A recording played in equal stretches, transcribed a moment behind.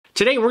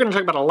Today we're going to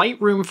talk about a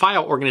Lightroom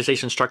file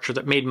organization structure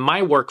that made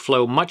my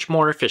workflow much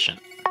more efficient.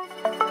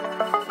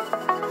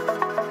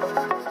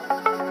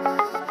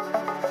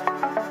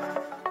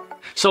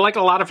 So like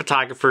a lot of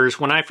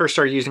photographers, when I first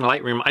started using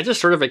Lightroom, I just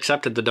sort of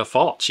accepted the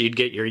defaults. You'd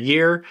get your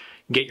year,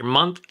 get your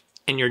month,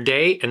 and your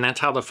day, and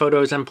that's how the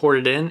photo is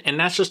imported in, and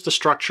that's just the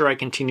structure I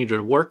continue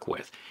to work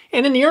with.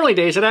 And in the early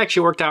days, it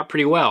actually worked out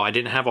pretty well. I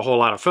didn't have a whole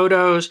lot of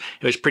photos.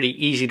 It was pretty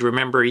easy to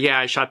remember, yeah,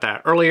 I shot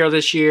that earlier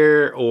this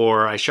year,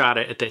 or I shot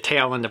it at the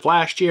tail end of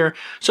last year.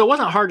 So it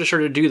wasn't hard to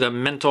sort of do the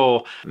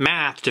mental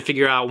math to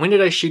figure out when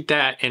did I shoot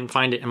that and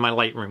find it in my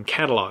Lightroom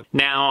catalog.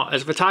 Now,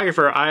 as a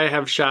photographer, I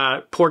have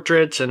shot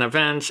portraits and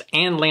events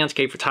and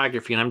landscape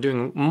photography, and I'm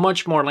doing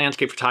much more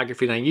landscape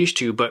photography than I used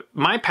to, but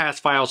my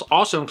past files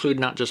also include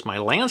not just my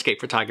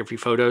landscape photography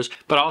photos,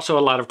 but also a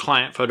lot of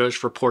client photos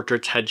for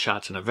portraits,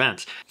 headshots, and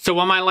events. So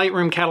while my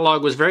Lightroom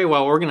catalog was very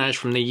well organized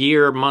from the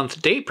year,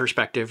 month, date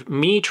perspective,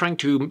 me trying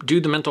to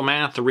do the mental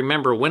math to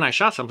remember when I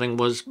shot something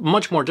was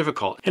much more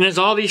difficult. And as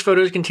all these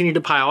photos continue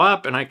to pile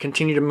up and I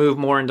continue to move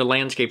more into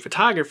landscape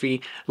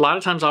photography, a lot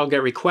of times I'll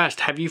get requests,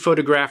 have you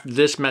photographed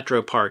this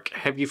metro park?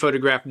 Have you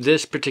photographed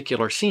this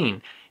particular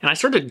scene? And I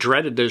sort of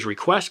dreaded those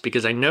requests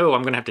because I know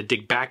I'm going to have to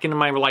dig back into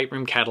my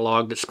Lightroom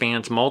catalog that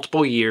spans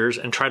multiple years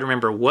and try to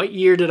remember what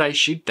year did I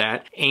shoot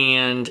that,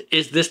 and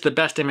is this the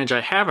best image I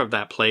have of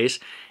that place?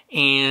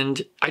 And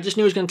I just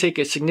knew it was going to take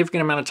a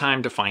significant amount of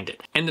time to find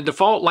it. And the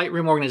default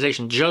Lightroom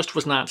organization just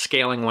was not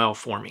scaling well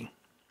for me.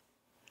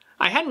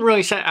 I hadn't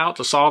really set out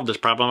to solve this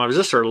problem, I was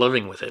just sort of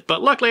living with it.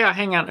 But luckily I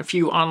hang out in a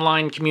few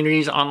online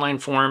communities, online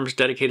forums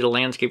dedicated to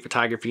landscape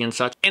photography and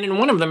such. And in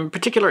one of them, a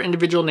particular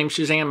individual named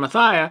Suzanne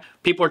Mathia,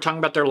 people are talking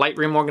about their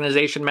Lightroom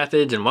organization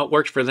methods and what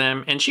works for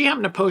them. And she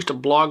happened to post a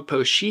blog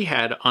post she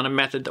had on a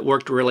method that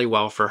worked really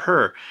well for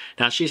her.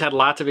 Now she's had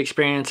lots of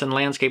experience in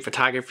landscape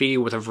photography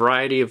with a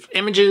variety of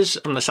images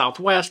from the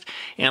Southwest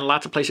and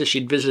lots of places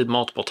she'd visited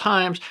multiple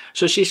times.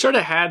 So she sort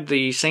of had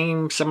the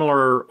same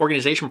similar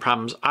organization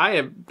problems I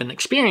have been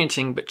experiencing,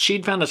 but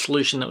she'd found a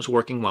solution that was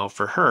working well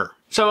for her.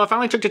 So I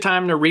finally took the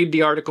time to read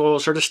the article,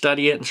 sort of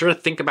study it, and sort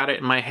of think about it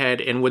in my head,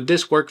 and would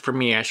this work for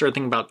me? I started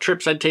thinking about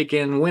trips I'd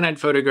taken, when I'd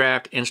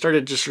photographed, and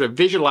started just sort of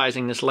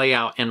visualizing this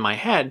layout in my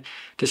head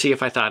to see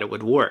if I thought it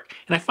would work.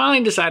 And I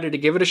finally decided to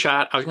give it a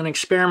shot. I was going to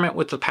experiment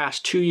with the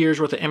past 2 years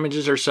worth of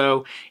images or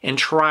so and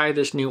try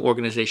this new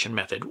organization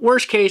method.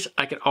 Worst case,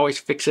 I could always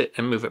fix it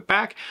and move it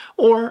back,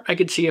 or I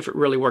could see if it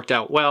really worked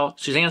out well.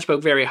 Suzanne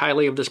spoke very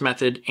highly of this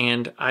method,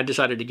 and I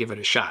decided to give it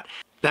a shot.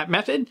 That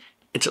method,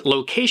 it's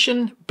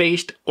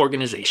location-based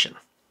organization.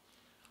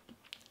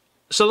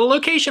 So the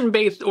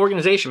location-based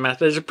organization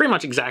method is pretty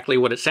much exactly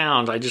what it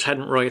sounds. I just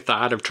hadn't really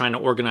thought of trying to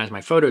organize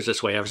my photos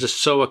this way. I was just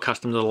so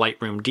accustomed to the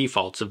Lightroom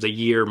defaults of the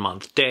year,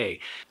 month,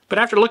 day. But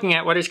after looking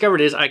at what I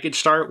discovered is I could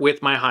start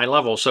with my high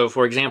level. So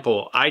for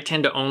example, I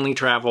tend to only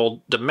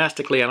travel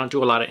domestically. I don't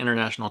do a lot of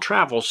international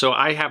travel. So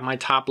I have my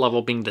top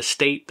level being the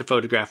state the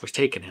photograph was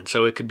taken in.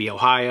 So it could be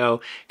Ohio,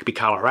 it could be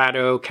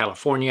Colorado,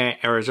 California,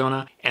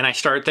 Arizona, and I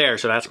start there.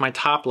 So that's my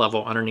top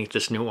level underneath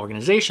this new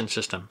organization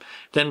system.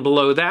 Then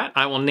below that,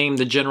 I will name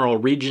the general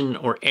region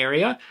or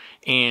area.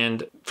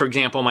 And for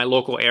example, my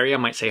local area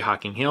might say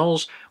Hocking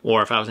Hills,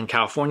 or if I was in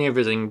California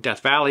visiting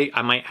Death Valley,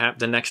 I might have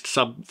the next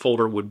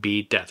subfolder would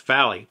be Death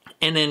Valley.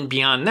 And then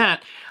beyond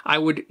that, I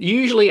would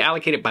usually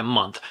allocate it by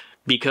month,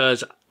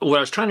 because what I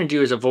was trying to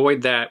do is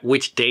avoid that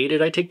which day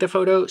did I take the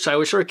photo. So I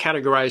would sort of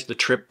categorize the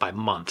trip by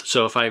month.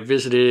 So if I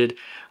visited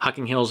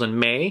Hocking Hills in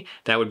May,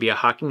 that would be a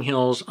Hocking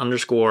Hills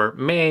 _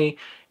 May,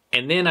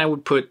 and then I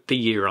would put the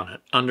year on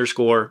it,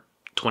 _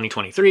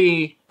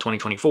 2023,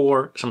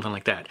 2024, something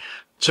like that.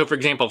 So for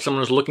example, if someone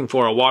was looking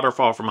for a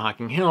waterfall from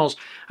Hocking Hills,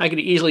 I could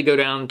easily go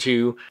down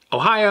to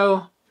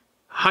Ohio,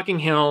 Hocking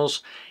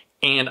Hills,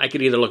 and I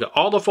could either look at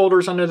all the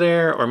folders under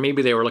there, or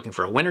maybe they were looking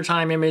for a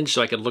wintertime image,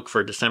 so I could look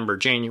for a December,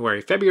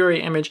 January,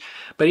 February image.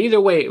 But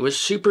either way, it was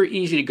super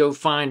easy to go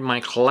find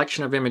my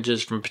collection of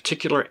images from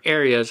particular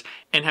areas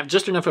and have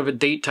just enough of a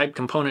date type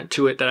component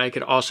to it that I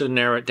could also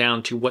narrow it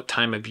down to what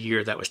time of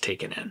year that was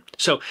taken in.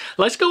 So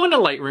let's go into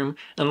Lightroom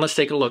and let's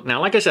take a look.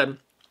 Now, like I said,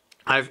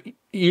 I've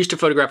used to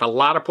photograph a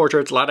lot of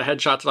portraits, a lot of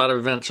headshots, a lot of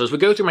events. So as we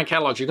go through my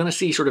catalogs, you're going to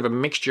see sort of a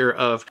mixture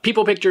of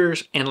people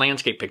pictures and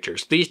landscape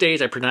pictures. These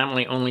days, I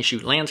predominantly only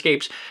shoot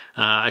landscapes.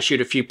 I shoot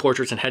a few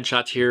portraits and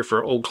headshots here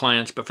for old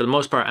clients, but for the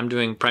most part, I'm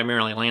doing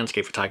primarily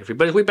landscape photography.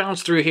 But as we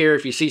bounce through here,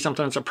 if you see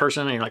something that's a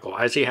person and you're like, well,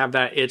 why does he have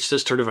that? It's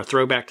just sort of a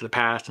throwback to the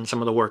past and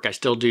some of the work I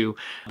still do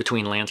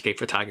between landscape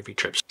photography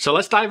trips. So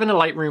let's dive into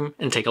Lightroom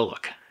and take a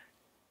look.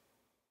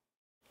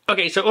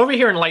 Okay, so over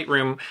here in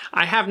Lightroom,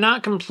 I have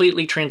not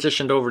completely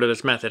transitioned over to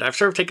this method. I've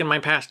sort of taken my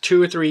past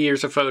 2 or 3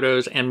 years of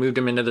photos and moved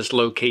them into this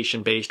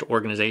location-based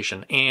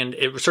organization. And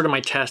it was sort of my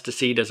test to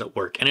see, does it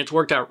work? And it's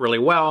worked out really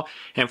well.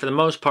 And for the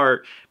most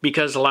part,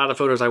 because a lot of the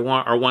photos I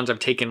want are ones I've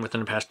taken within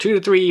the past 2 to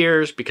 3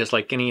 years, because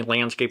like any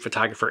landscape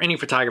photographer, any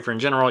photographer in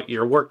general,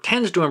 your work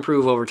tends to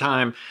improve over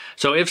time.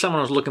 So if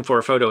someone was looking for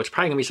a photo, it's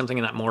probably gonna be something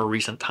in that more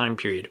recent time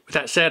period. With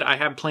that said, I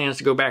have plans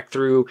to go back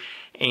through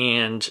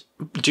and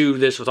do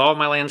this with all of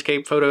my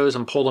landscape photos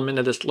and pull them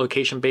into this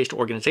location-based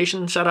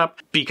organization setup,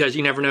 because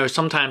you never know,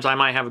 sometimes I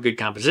might have a good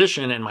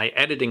composition and my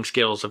editing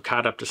skills have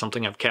caught up to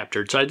something I've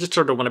captured. So I just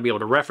sort of want to be able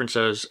to reference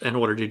those in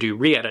order to do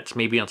re-edits,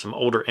 maybe on some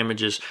older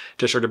images,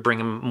 to sort of bring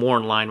them more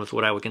in line with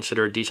what I would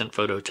consider a decent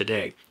photo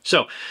today.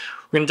 So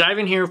we're going to dive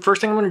in here.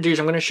 First thing I'm going to do is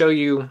I'm going to show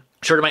you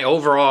sort of my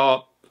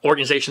overall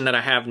organization that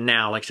I have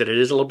now. Like I said, it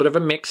is a little bit of a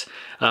mix,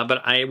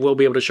 but I will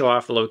be able to show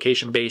off the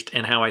location-based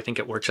and how I think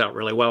it works out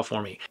really well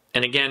for me.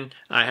 And again,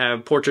 I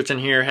have portraits in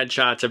here,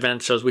 headshots,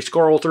 events. So as we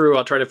scroll through,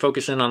 I'll try to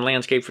focus in on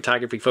landscape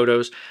photography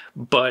photos,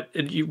 but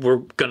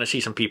we're going to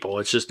see some people.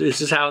 It's just, this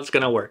is how it's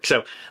going to work.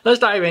 So let's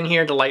dive in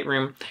here to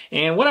Lightroom.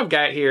 And what I've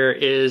got here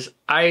is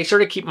I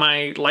sort of keep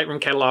my Lightroom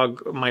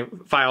catalog, my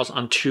files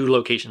on 2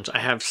 locations. I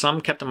have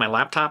some kept on my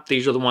laptop.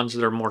 These are the ones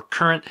that are more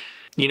current,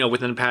 you know,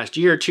 within the past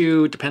year or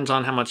two. It depends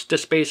on how much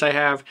disk space I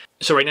have.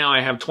 So right now I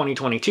have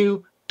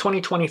 2022,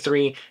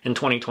 2023, and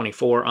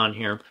 2024 on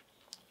here.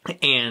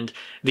 And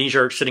these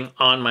are sitting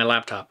on my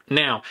laptop.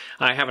 Now,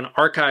 I have an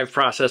archive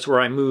process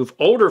where I move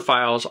older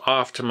files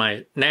off to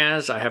my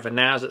NAS. I have a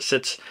NAS that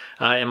sits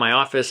in my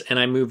office, and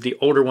I move the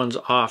older ones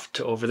off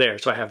to over there.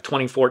 So I have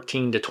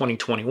 2014 to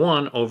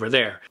 2021 over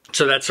there.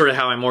 So that's sort of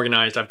how I'm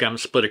organized. I've got them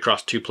split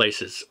across 2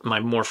 places. My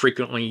more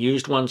frequently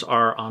used ones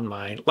are on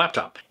my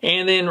laptop.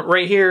 And then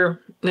right here,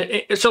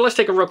 so let's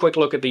take a real quick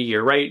look at the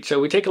year, right? So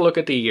we take a look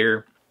at the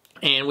year,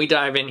 and we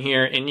dive in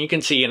here, and you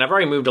can see, and I've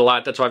already moved a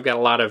lot, that's why I've got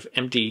a lot of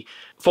empty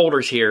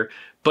folders here,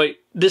 but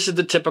this is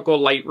the typical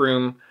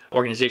Lightroom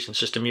organization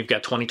system. You've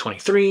got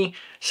 2023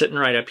 sitting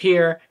right up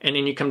here, and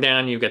then you come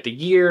down, you've got the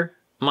year,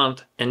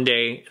 month, and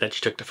day that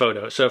you took the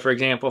photo. So for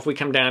example, if we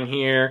come down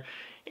here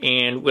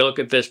and we look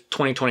at this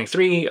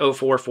 2023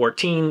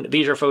 0414,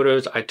 these are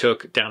photos I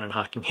took down in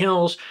Hocking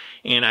Hills,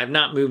 and I've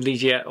not moved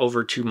these yet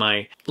over to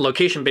my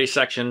location-based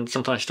section.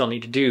 Sometimes I still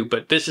need to do,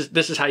 but this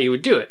is how you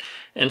would do it.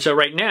 And so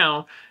right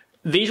now,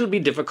 these would be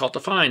difficult to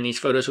find. These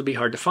photos would be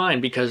hard to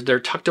find because they're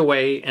tucked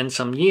away in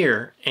some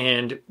year.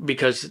 And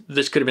because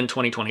this could have been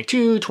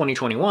 2022,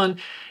 2021,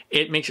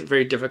 it makes it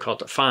very difficult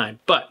to find.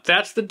 But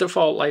that's the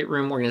default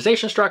Lightroom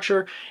organization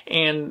structure,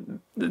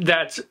 and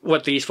that's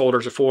what these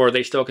folders are for.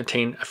 They still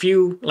contain a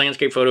few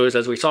landscape photos,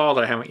 as we saw,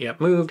 that I haven't yet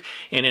moved,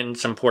 and then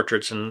some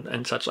portraits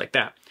and such like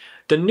that.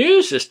 The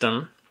new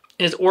system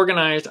is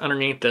organized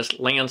underneath this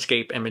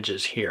landscape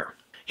images here.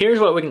 Here's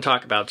what we can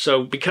talk about.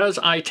 So because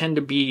I tend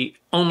to be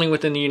only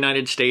within the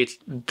United States,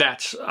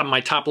 that's my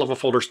top level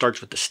folder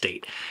starts with the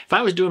state. If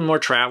I was doing more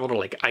travel to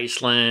like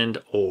Iceland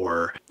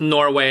or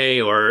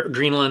Norway or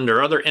Greenland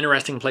or other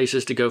interesting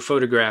places to go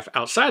photograph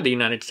outside the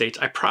United States,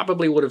 I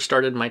probably would have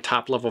started my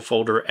top level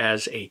folder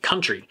as a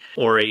country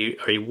or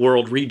a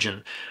world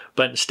region.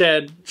 But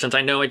instead, since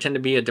I know I tend to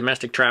be a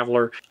domestic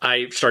traveler,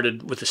 I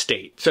started with the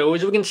state. So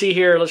as we can see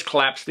here, let's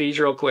collapse these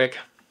real quick.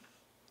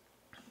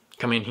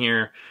 Come in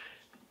here.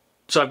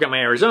 So I've got my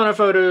Arizona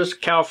photos,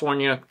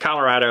 California,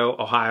 Colorado,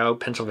 Ohio,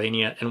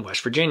 Pennsylvania, and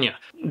West Virginia.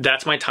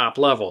 That's my top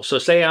level. So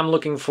say I'm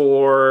looking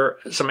for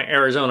some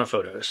Arizona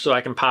photos. So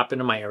I can pop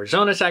into my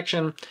Arizona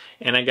section,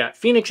 and I got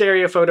Phoenix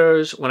area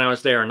photos when I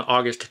was there in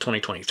August of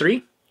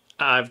 2023.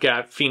 I've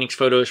got Phoenix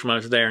photos from when I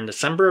was there in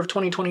December of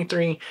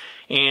 2023,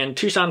 and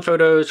Tucson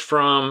photos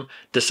from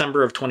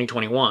December of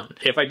 2021.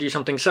 If I do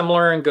something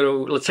similar and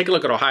go to, let's take a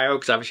look at Ohio,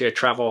 because obviously I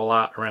travel a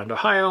lot around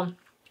Ohio.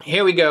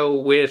 Here we go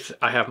with,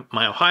 I have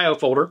my Ohio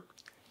folder.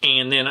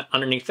 And then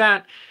underneath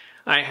that,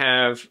 I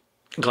have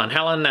Glen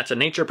Helen. That's a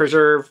nature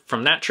preserve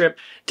from that trip.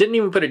 Didn't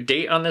even put a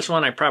date on this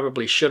one. I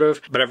probably should have,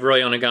 but I've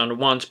really only gone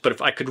once. But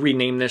if I could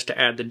rename this to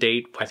add the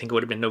date, I think it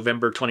would have been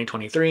November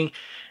 2023.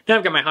 Now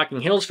I've got my Hocking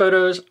Hills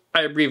photos.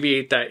 I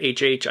abbreviate that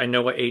HH. I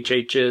know what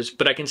HH is,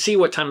 but I can see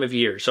what time of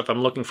year. So if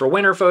I'm looking for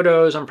winter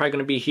photos, I'm probably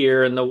going to be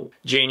here in the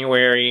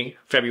January,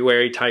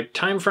 February type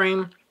time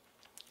frame.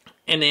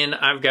 And then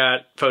I've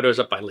got photos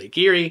up by Lake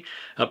Erie,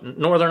 up in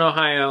northern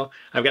Ohio.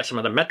 I've got some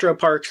of the metro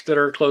parks that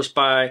are close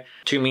by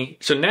to me.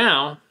 So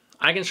now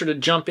I can sort of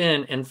jump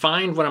in and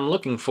find what I'm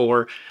looking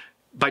for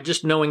by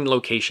just knowing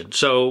location.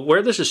 So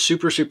where this is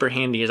super, super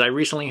handy is I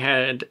recently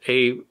had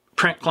a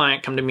print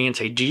client come to me and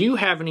say, do you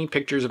have any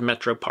pictures of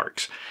metro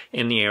parks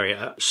in the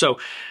area? So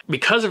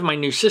because of my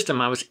new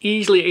system, I was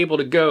easily able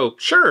to go,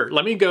 sure,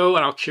 let me go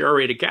and I'll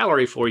curate a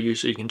gallery for you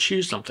so you can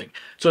choose something.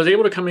 So I was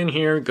able to come in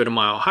here, go to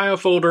my Ohio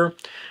folder.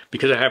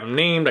 Because I have them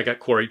named, I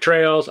got Quarry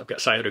Trails, I've got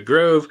Scioto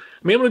Grove.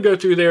 I'm able to go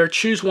through there,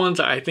 choose ones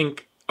that I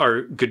think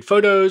are good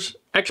photos,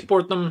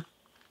 export them,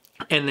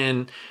 and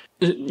then,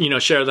 you know,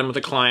 share them with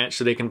the client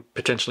so they can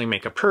potentially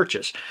make a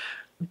purchase.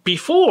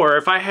 Before,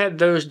 if I had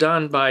those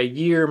done by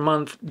year,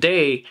 month,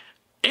 day,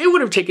 it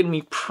would have taken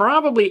me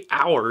probably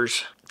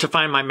hours to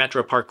find my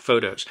Metro Park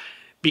photos.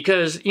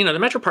 Because, you know, the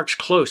Metro Park's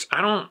close.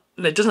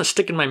 It doesn't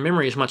stick in my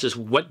memory as much as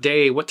what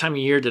day, what time of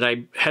year did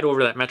I head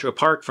over to that Metro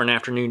Park for an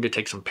afternoon to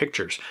take some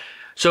pictures.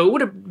 So it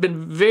would have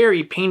been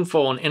very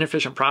painful and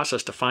inefficient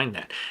process to find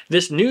that.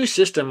 This new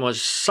system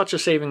was such a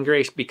saving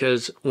grace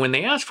because when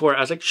they asked for it, I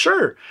was like,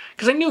 sure,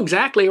 because I knew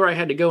exactly where I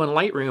had to go in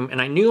Lightroom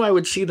and I knew I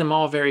would see them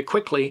all very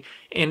quickly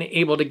and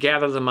able to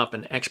gather them up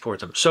and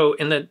export them. So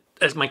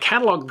as my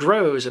catalog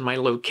grows and my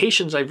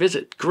locations I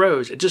visit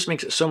grows, it just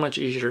makes it so much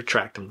easier to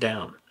track them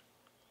down.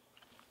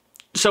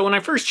 So when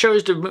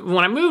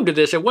I moved to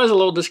this, it was a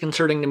little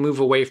disconcerting to move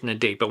away from the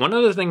date. But one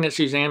other thing that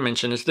Suzanne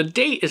mentioned is the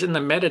date is in the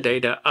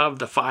metadata of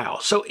the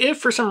file. So if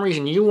for some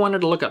reason you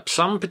wanted to look up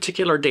some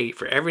particular date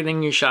for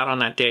everything you shot on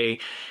that day,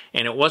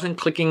 and it wasn't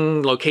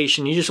clicking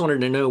location, you just wanted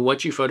to know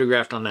what you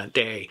photographed on that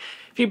day,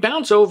 if you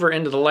bounce over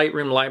into the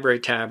Lightroom Library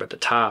tab at the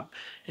top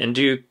and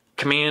do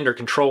Command or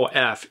Control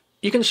F,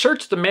 you can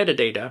search the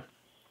metadata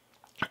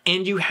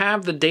and you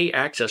have the date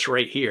access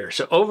right here.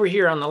 So over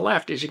here on the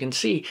left, as you can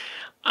see,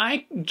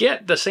 I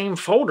get the same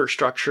folder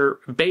structure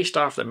based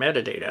off the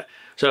metadata.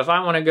 So if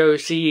I want to go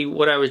see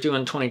what I was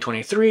doing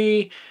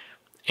 2023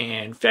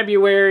 and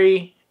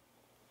February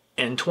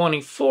and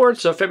 24th,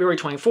 so February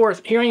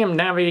 24th, here I am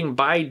navigating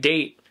by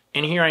date,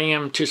 and here I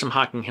am to some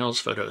Hocking Hills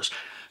photos.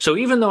 So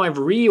even though I've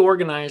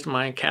reorganized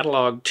my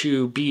catalog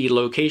to be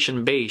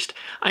location-based,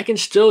 I can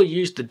still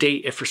use the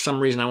date if for some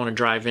reason I want to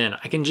drive in.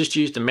 I can just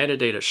use the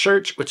metadata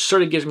search, which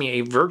sort of gives me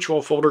a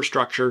virtual folder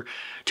structure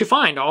to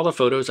find all the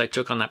photos I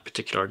took on that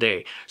particular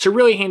day. So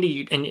really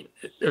handy, and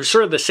it's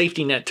sort of the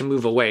safety net to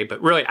move away,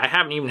 but really I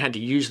haven't even had to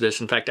use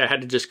this. In fact, I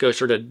had to just go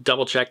sort of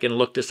double check and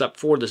look this up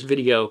for this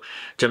video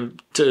to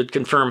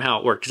confirm how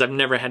it worked, because I've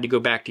never had to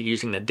go back to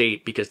using the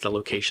date because the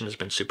location has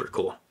been super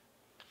cool.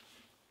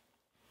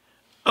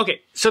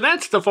 Okay, so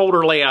that's the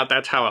folder layout,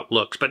 that's how it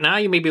looks. But now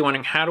you may be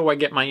wondering, how do I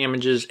get my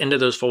images into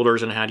those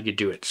folders and how do you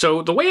do it?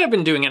 So the way I've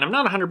been doing it, I'm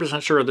not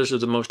 100% sure this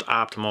is the most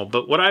optimal,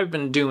 but what I've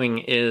been doing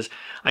is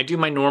I do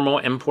my normal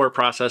import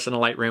process in a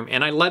Lightroom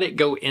and I let it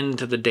go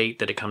into the date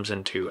that it comes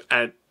into.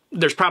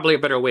 There's probably a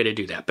better way to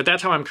do that, but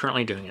that's how I'm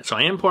currently doing it. So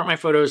I import my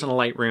photos in a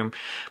Lightroom,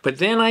 but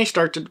then I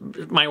start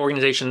my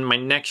organization. My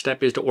next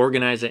step is to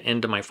organize it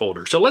into my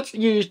folder. So let's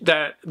use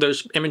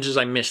those images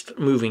I missed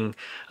moving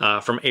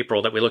from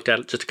April that we looked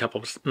at just a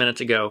couple of minutes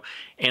ago,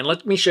 and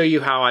let me show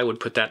you how I would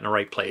put that in the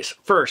right place.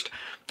 First,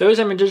 those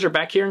images are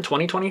back here in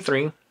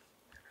 2023.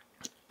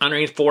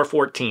 Underneath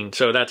 4/14,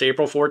 so that's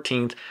April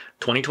 14th,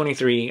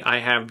 2023. I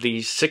have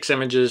these 6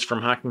 images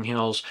from Hocking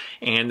Hills,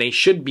 and they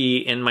should be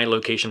in my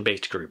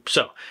location-based group.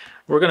 So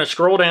we're going to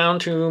scroll down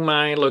to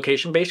my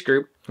location-based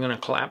group. I'm going to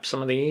collapse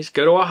some of these,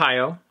 go to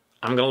Ohio.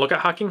 I'm going to look at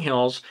Hocking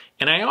Hills,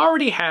 and I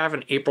already have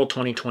an April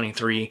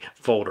 2023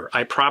 folder.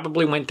 I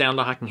probably went down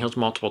to Hocking Hills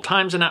multiple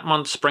times in that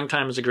month.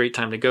 Springtime is a great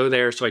time to go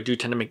there, so I do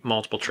tend to make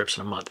multiple trips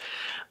in a month.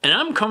 And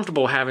I'm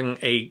comfortable having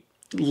a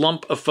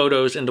lump of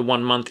photos into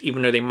one month,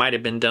 even though they might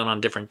have been done on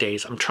different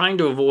days. I'm trying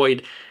to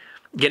avoid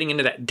getting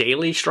into that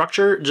daily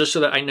structure just so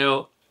that I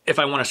know if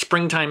I want a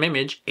springtime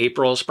image,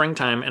 April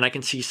springtime, and I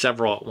can see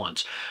several at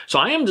once. So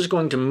I am just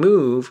going to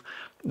move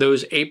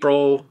those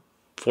April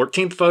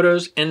 14th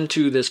photos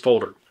into this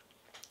folder.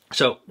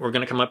 So we're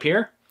going to come up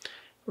here.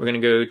 We're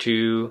going to go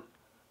to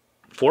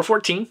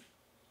 4/14.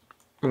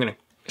 I'm going to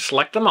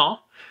select them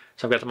all.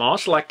 So I've got them all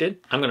selected.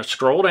 I'm going to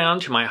scroll down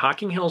to my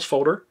Hocking Hills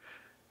folder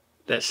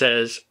that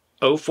says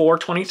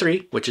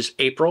 04/23, which is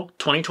April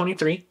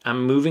 2023.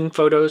 I'm moving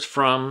photos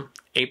from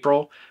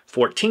April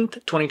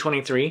 14th,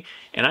 2023,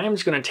 and I am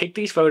just going to take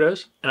these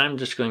photos and I'm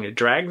just going to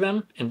drag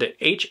them into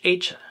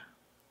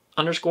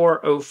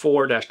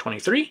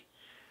HH_04-23.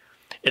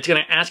 It's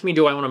going to ask me,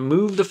 do I want to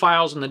move the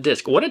files on the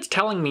disk? What it's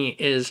telling me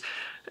is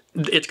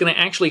it's going to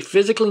actually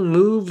physically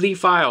move the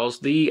files,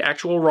 the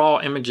actual raw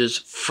images,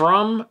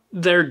 from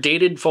their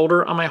dated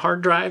folder on my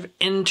hard drive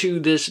into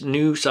this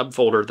new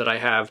subfolder that I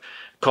have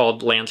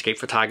called landscape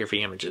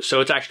photography images. So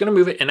it's actually going to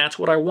move it, and that's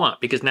what I want,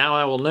 because now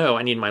I will know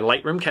I need my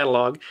Lightroom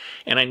catalog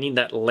and I need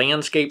that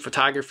landscape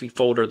photography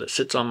folder that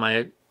sits on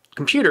my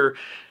computer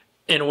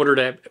in order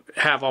to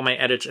have all my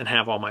edits and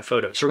have all my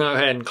photos. So we're going to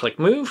go ahead and click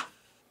move,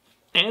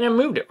 and I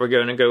moved it. We're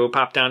going to go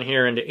pop down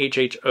here into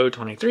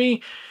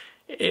HH023.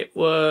 It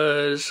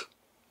was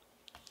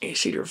a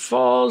Cedar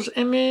Falls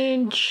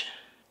image,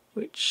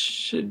 which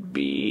should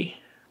be,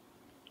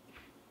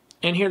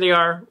 and here they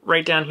are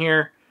right down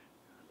here.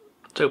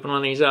 Let's open one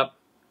of these up.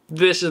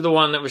 This is the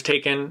one that was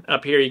taken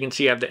up here. You can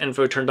see I have the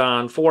info turned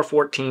on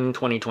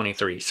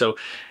 4/14/2023. So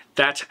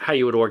that's how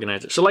you would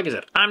organize it. So like I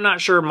said, I'm not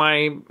sure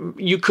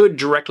you could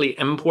directly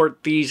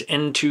import these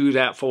into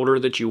that folder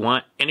that you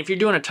want. And if you're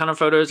doing a ton of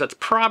photos, that's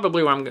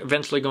probably where I'm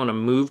eventually going to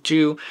move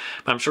to.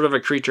 But I'm sort of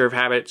a creature of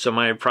habit. So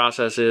my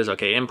process is,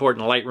 okay, import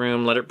in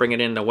Lightroom, let it bring it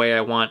in the way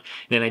I want.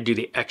 And then I do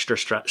the extra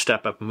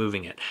step of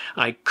moving it.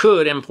 I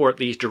could import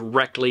these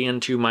directly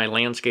into my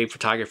landscape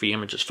photography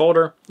images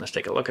folder. Let's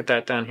take a look at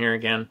that down here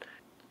again.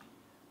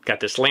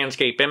 Got this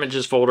landscape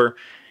images folder.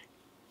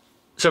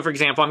 So for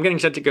example, I'm getting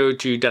set to go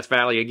to Death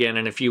Valley again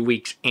in a few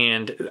weeks,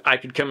 and I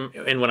could come,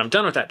 and when I'm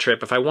done with that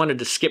trip, if I wanted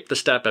to skip the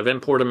step of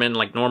import them in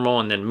like normal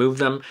and then move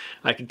them,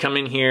 I could come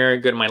in here,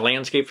 go to my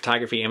landscape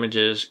photography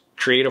images,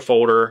 create a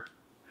folder,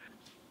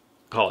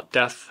 call it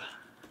Death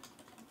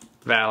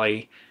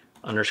Valley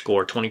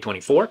underscore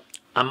 2024.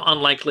 I'm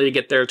unlikely to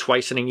get there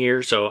twice in a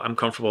year, so I'm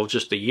comfortable with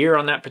just the year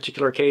on that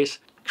particular case.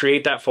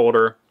 Create that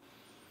folder.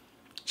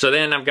 So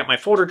then I've got my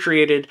folder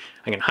created.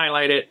 I can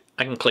highlight it.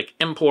 I can click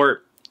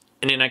import,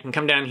 and then I can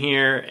come down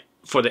here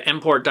for the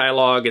import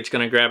dialog. It's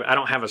going to grab, I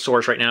don't have a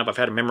source right now, but if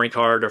I had a memory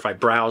card or if I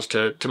browse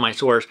to my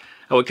source,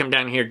 I would come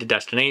down here to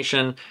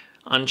destination,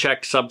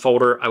 uncheck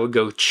subfolder. I would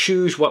go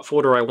choose what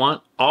folder I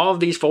want. All of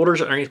these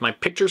folders are underneath my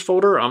pictures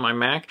folder on my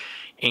Mac,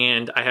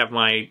 and I have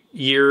my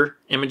year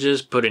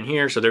images put in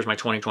here. So there's my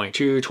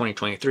 2022,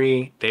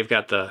 2023. They've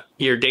got the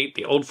year date,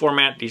 the old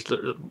format, these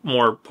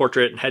more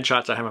portrait and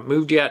headshots I haven't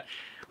moved yet.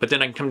 But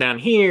then I can come down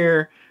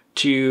here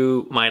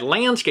to my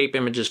landscape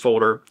images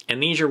folder,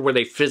 and these are where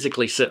they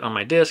physically sit on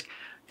my disk.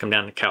 Come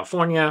down to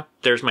California.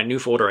 There's my new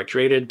folder I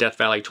created, Death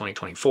Valley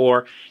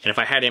 2024. And if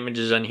I had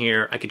images on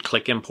here, I could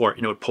click import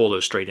and it would pull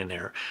those straight in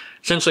there.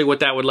 Essentially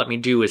what that would let me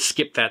do is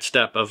skip that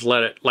step of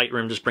let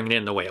Lightroom just bring it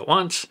in the way it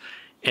wants,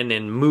 and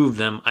then move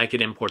them. I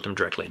could import them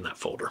directly in that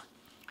folder.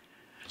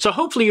 So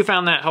hopefully you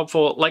found that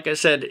helpful. Like I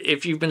said,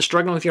 if you've been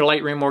struggling with your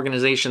Lightroom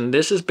organization,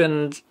 this has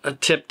been a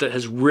tip that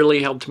has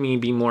really helped me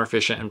be more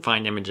efficient and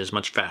find images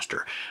much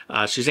faster.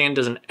 Suzanne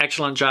does an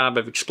excellent job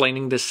of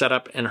explaining this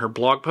setup in her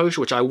blog post,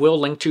 which I will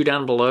link to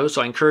down below,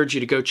 so I encourage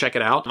you to go check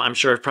it out. I'm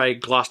sure I've probably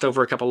glossed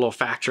over a couple little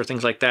facts or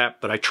things like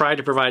that, but I tried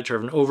to provide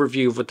sort of an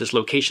overview of what this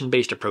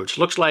location-based approach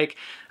looks like,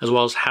 as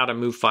well as how to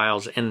move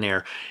files in there.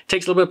 It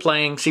takes a little bit of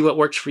playing, see what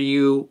works for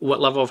you, what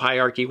level of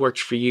hierarchy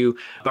works for you,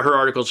 but her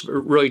article's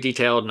really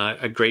detailed and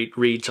a great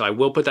read, so I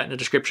will put that in the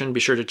description. Be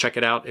sure to check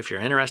it out if you're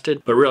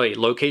interested. But really,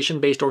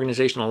 location-based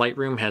organization in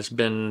Lightroom has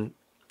been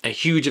a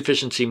huge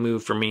efficiency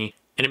move for me,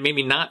 and it made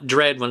me not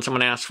dread when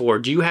someone asks for,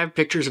 do you have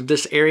pictures of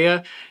this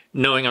area?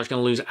 Knowing I was going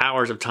to lose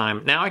hours of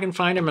time. Now I can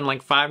find them in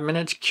like 5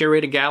 minutes,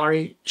 curate a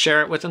gallery,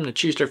 share it with them to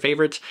choose their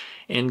favorites,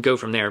 and go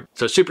from there.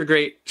 So super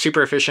great,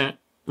 super efficient,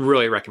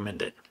 really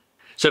recommend it.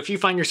 So if you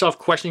find yourself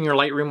questioning your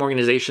Lightroom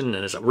organization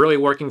and is it really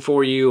working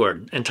for you or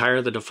tired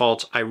of the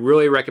defaults, I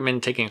really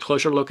recommend taking a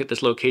closer look at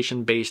this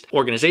location-based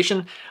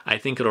organization. I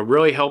think it'll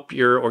really help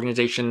your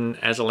organization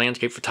as a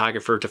landscape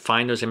photographer to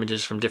find those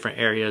images from different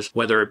areas,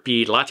 whether it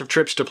be lots of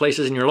trips to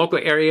places in your local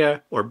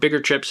area or bigger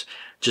trips.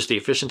 Just the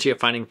efficiency of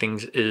finding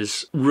things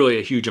is really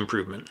a huge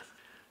improvement.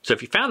 So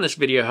if you found this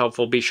video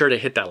helpful, be sure to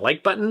hit that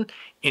like button.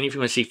 And if you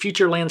want to see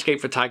future landscape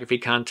photography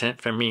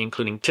content from me,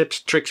 including tips,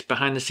 tricks,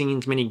 behind the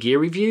scenes, mini gear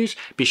reviews,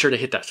 be sure to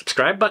hit that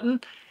subscribe button.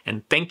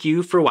 And thank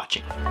you for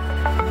watching.